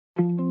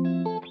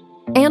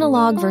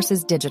Analog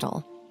versus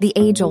digital, the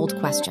age-old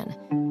question.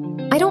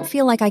 I don't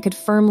feel like I could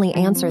firmly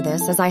answer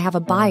this as I have a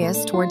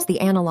bias towards the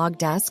analog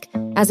desk,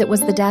 as it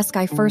was the desk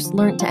I first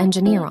learned to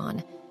engineer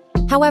on.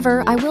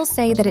 However, I will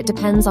say that it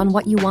depends on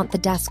what you want the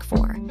desk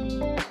for.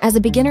 As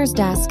a beginner's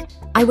desk,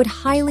 I would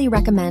highly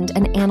recommend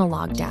an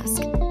analog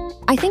desk.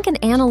 I think an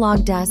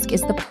analog desk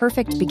is the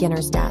perfect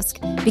beginner's desk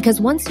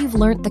because once you've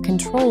learnt the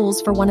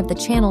controls for one of the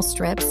channel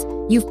strips,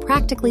 you've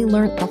practically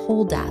learnt the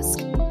whole desk.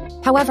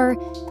 However,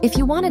 if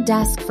you want a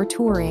desk for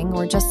touring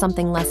or just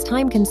something less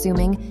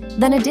time-consuming,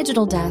 then a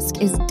digital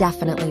desk is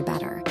definitely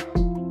better.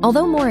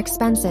 Although more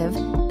expensive,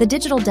 the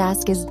digital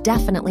desk is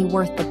definitely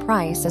worth the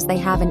price as they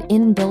have an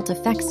inbuilt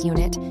effects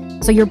unit,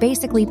 so you're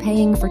basically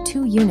paying for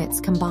 2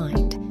 units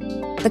combined.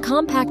 The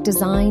compact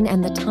design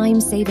and the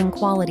time-saving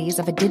qualities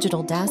of a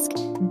digital desk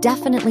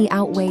definitely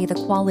outweigh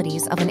the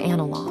qualities of an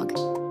analog.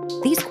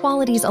 These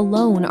qualities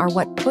alone are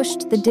what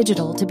pushed the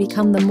digital to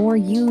become the more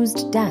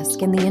used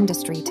desk in the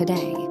industry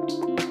today.